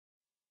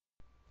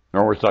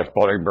Norway Sucks,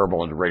 Baltic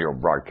Burble and Radio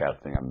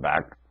Broadcasting. I'm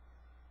back.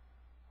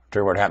 I'll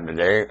tell you what happened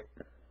today.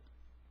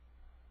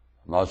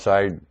 I'm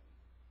outside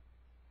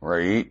where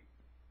I eat.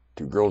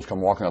 Two girls come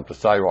walking up the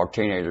sidewalk,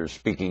 teenagers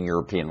speaking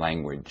European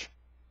language,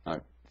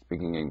 not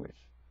speaking English.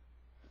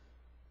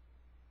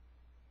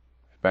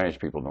 Spanish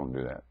people don't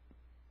do that.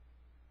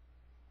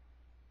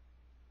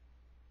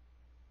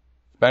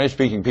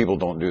 Spanish-speaking people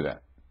don't do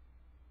that.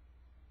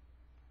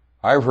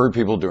 I've heard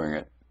people doing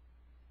it.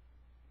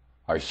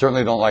 I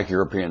certainly don't like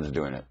Europeans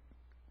doing it.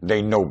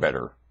 They know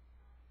better.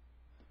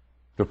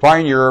 To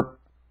find Europe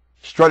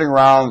strutting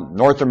around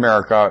North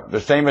America the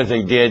same as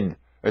they did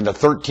in the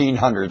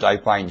 1300s, I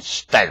find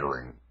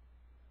staggering.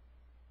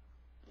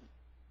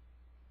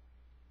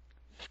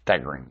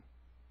 Staggering.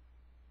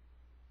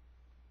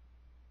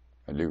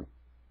 I do.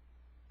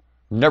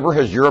 Never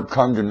has Europe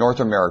come to North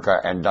America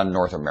and done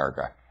North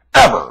America.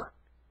 Ever!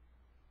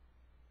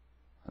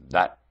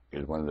 That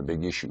is one of the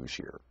big issues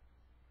here.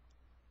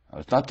 Now,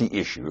 it's not the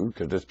issue,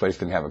 because this place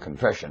can have a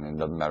confession, and it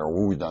doesn't matter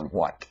who's done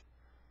what.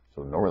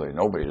 So really,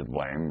 nobody's to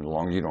blame. As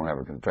long as you don't have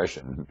a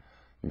confession,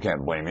 you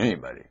can't blame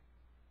anybody.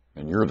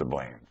 And you're to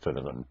blame,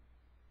 citizen.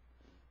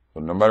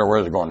 So no matter where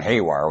it's going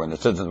haywire, when the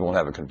citizens won't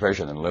have a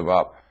confession and live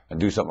up and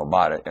do something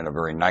about it in a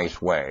very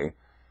nice way,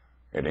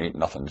 it ain't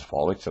nothing's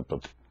fault except the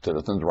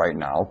citizens right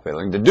now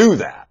failing to do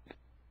that.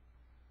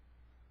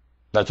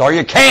 That's all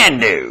you can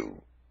do.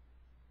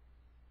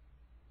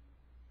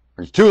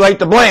 It's too late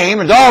to blame,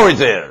 it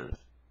always is.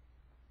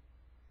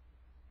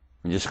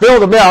 When you spill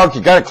the milk,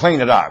 you gotta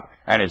clean it up.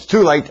 And it's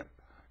too late to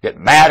get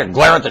mad and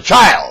glare at the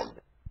child.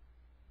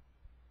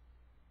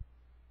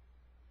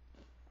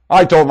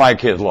 I told my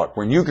kids, look,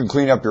 when you can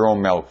clean up your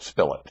own milk,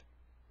 spill it.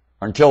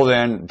 Until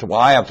then, until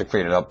I have to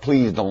clean it up,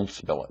 please don't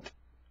spill it.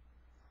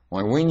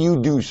 When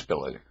you do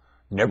spill it,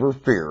 never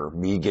fear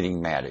me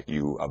getting mad at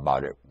you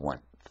about it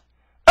once.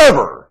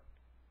 Ever!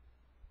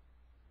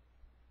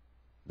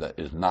 That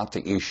is not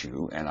the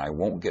issue, and I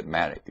won't get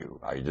mad at you.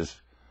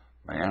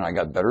 Man, I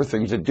got better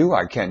things to do.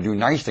 I can't do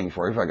nice things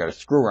for you if I got to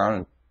screw around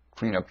and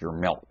clean up your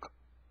milk.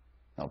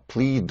 Now,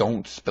 please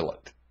don't spill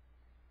it.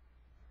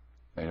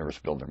 They never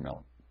spilled their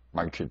milk.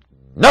 My kids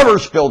never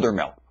spilled their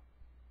milk.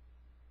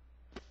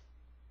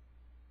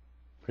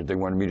 Because they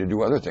wanted me to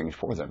do other things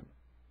for them.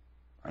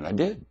 And I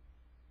did.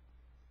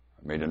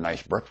 I made a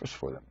nice breakfast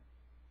for them.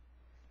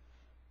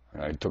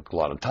 And I took a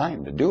lot of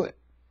time to do it.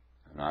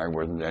 And I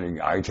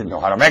didn't know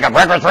how to make a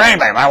breakfast for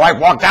anybody. My wife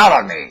walked out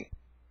on me.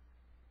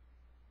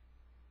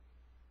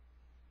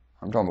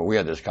 I'm talking about we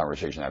had this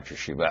conversation after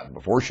she left.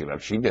 Before she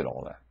left, she did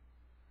all that.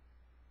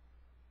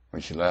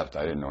 When she left,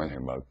 I didn't know anything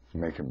about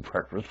making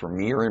breakfast for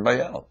me or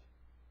anybody else.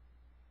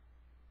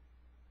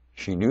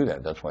 She knew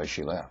that. That's why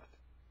she left.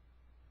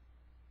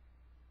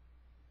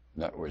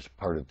 That was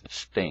part of the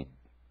sting.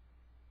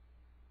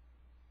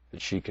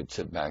 That she could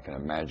sit back and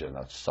imagine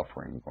us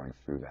suffering going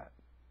through that.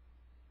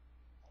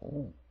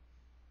 Oh.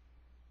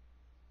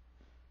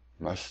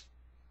 Must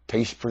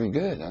taste pretty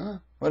good, huh?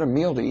 What a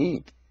meal to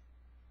eat.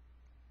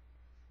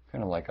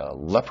 Kind of like a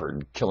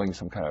leopard killing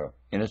some kind of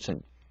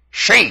innocent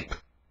sheep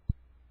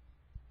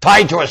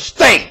tied to a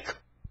stake.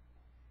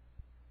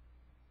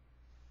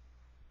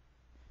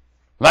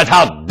 That's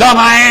how dumb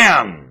I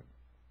am.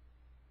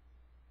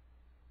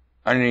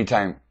 And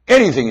anytime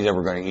anything is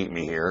ever going to eat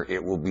me here,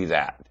 it will be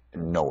that.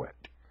 Know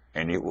it.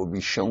 And it will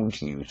be shown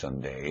to you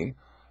someday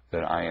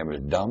that I am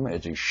as dumb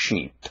as a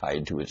sheep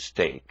tied to a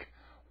stake.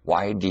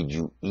 Why did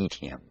you eat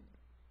him?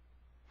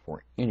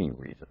 For any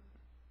reason.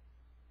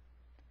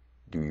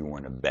 Do you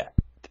want to bet?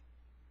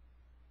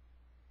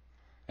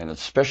 And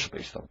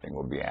especially something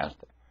will be asked,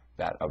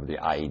 that of the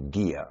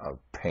idea of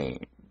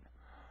pain.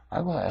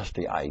 I will ask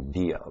the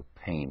idea of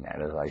pain,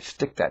 and as I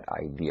stick that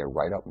idea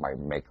right up my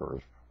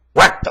maker's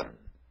rectum.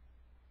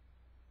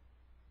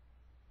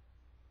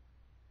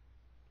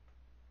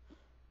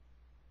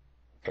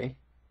 Okay?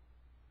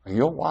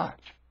 You'll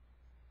watch.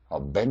 I'll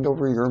bend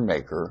over your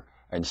maker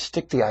and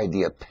stick the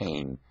idea of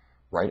pain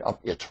right up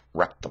its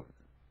rectum.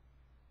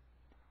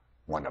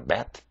 Want to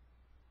bet?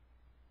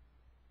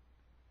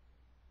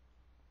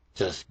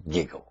 Just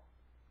giggle,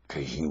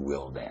 'cause you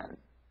will then.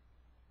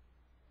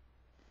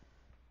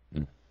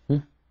 Mm-hmm.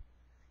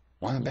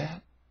 Want to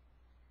bet?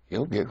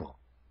 He'll giggle.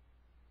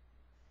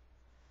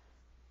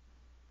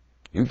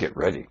 You get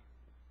ready.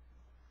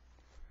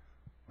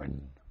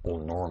 When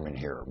old Norman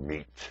here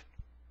meets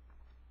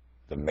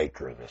the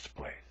maker of this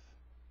place.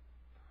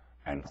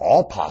 And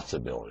all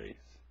possibilities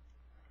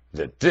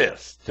that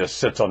this just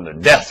sits on the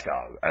desk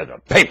of as a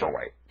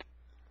paperweight.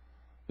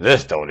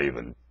 This don't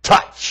even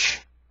touch.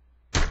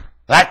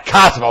 That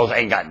cosmos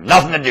ain't got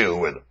nothing to do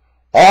with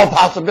all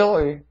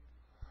possibility.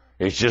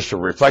 It's just a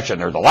reflection.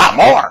 There's a lot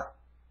more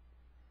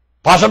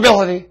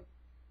possibility.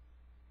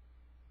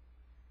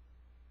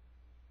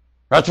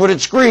 That's what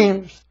it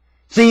screams.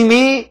 See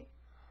me?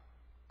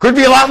 Could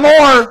be a lot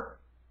more.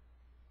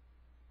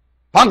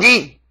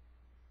 Punky.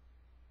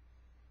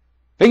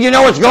 Think you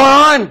know what's going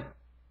on?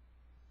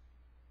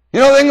 You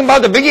know anything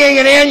about the big yang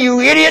and end, you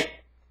idiot?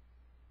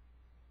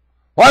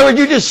 Why would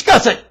you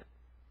discuss it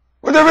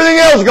with everything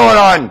else going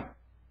on?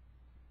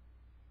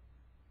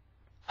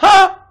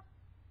 Huh?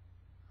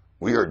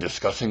 We are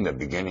discussing the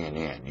beginning and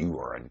end. You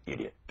are an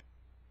idiot.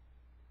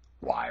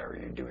 Why are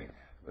you doing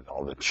that? With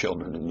all the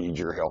children that need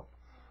your help,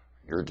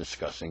 you're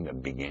discussing the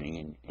beginning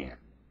and end.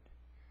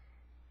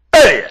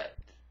 Idiot!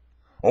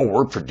 Oh,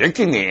 we're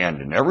predicting the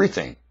end and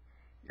everything.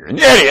 You're an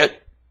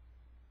idiot.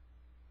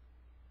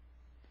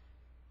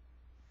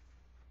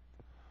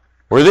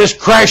 We're this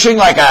crashing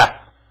like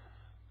a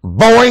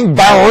Boeing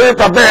battle.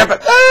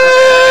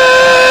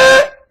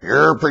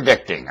 You're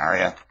predicting, are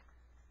you?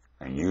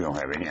 And you don't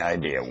have any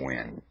idea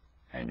when.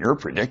 And you're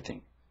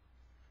predicting.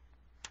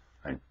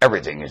 And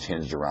everything is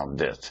hinged around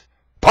this.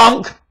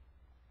 Punk!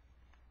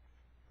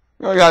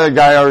 You know, I got a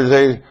guy over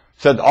there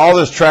said all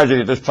this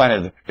tragedy at this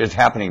planet is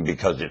happening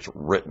because it's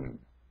written.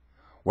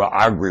 Well,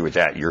 I agree with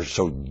that. You're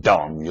so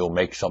dumb, you'll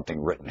make something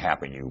written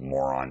happen, you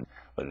moron.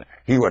 But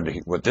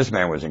what this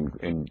man was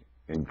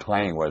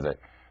inclining was that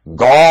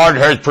God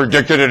has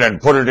predicted it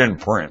and put it in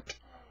print.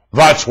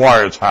 That's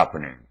why it's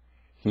happening.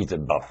 He's a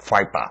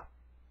bafipa.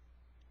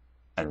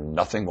 And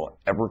nothing will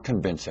ever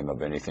convince him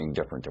of anything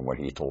different than what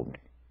he told me.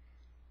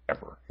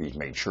 Ever. He's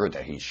made sure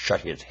that he's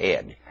shut his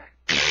head.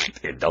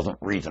 It doesn't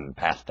reason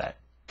past that.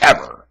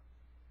 Ever.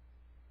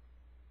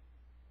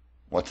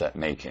 What's that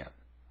make him?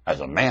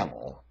 As a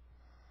mammal,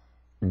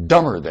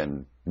 dumber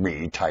than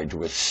me tied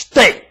to a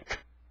stake.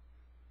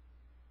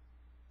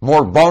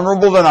 More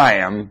vulnerable than I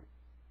am,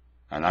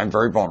 and I'm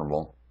very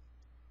vulnerable.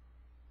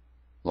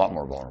 A lot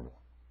more vulnerable.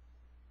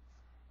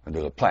 And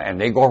there's a plan,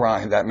 and they go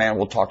around, that man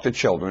will talk to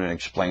children and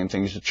explain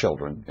things to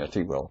children. Yes,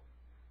 he will.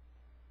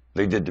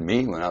 They did to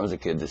me when I was a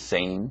kid the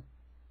same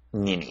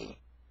ninny.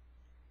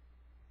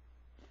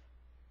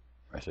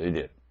 I said he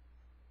did.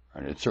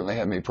 And it certainly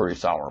had me pretty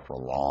sour for a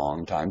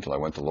long time till I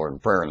went to the Lord in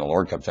prayer, and the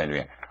Lord kept saying to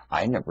me,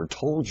 I never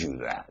told you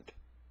that.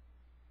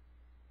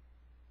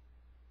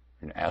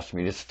 And asked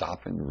me to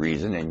stop and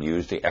reason and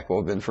use the echo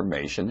of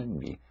information and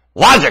be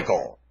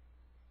logical.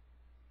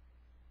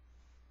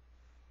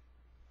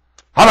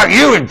 How about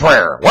you in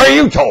prayer? What are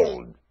you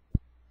told?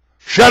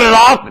 Shut it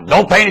off and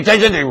don't pay any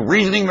attention to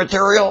reasoning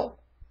material?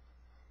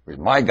 Because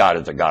my God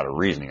is a God of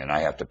reasoning, and I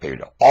have to pay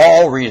to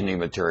all reasoning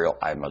material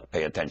I must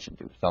pay attention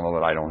to. Some of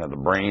it I don't have the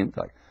brains,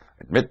 I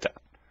admit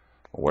that.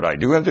 But what I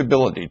do have the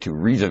ability to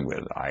reason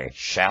with, I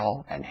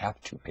shall and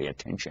have to pay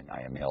attention.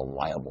 I am held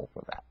liable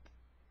for that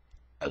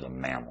as a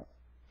mammal.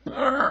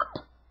 I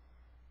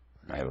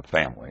have a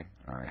family,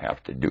 and I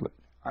have to do it.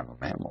 I'm a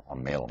mammal, a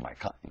male of my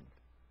kind.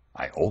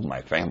 I owe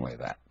my family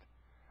that.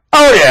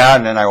 Oh yeah,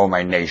 and then I owe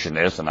my nation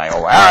this, and I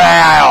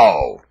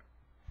owe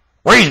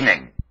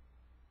reasoning,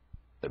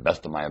 the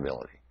best of my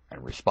ability,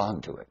 and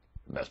respond to it,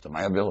 the best of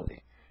my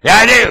ability. Yeah,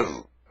 I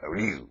do. So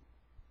do you.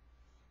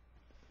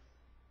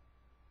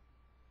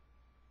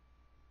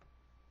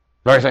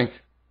 Don't you think?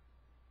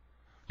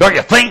 Don't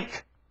you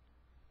think?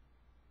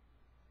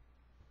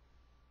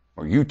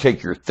 Or you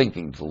take your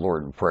thinking to the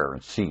Lord in prayer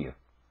and see if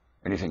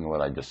anything of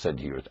what I just said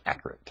to you is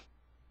accurate.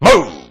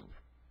 Move!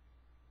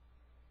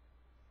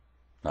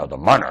 Now, the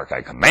monarch,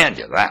 I command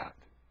you that,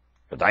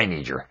 because I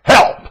need your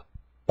help.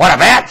 What of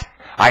that?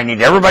 I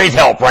need everybody's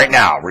help right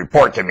now.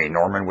 Report to me,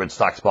 Norman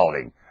Woodstock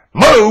Spalding.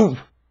 Move!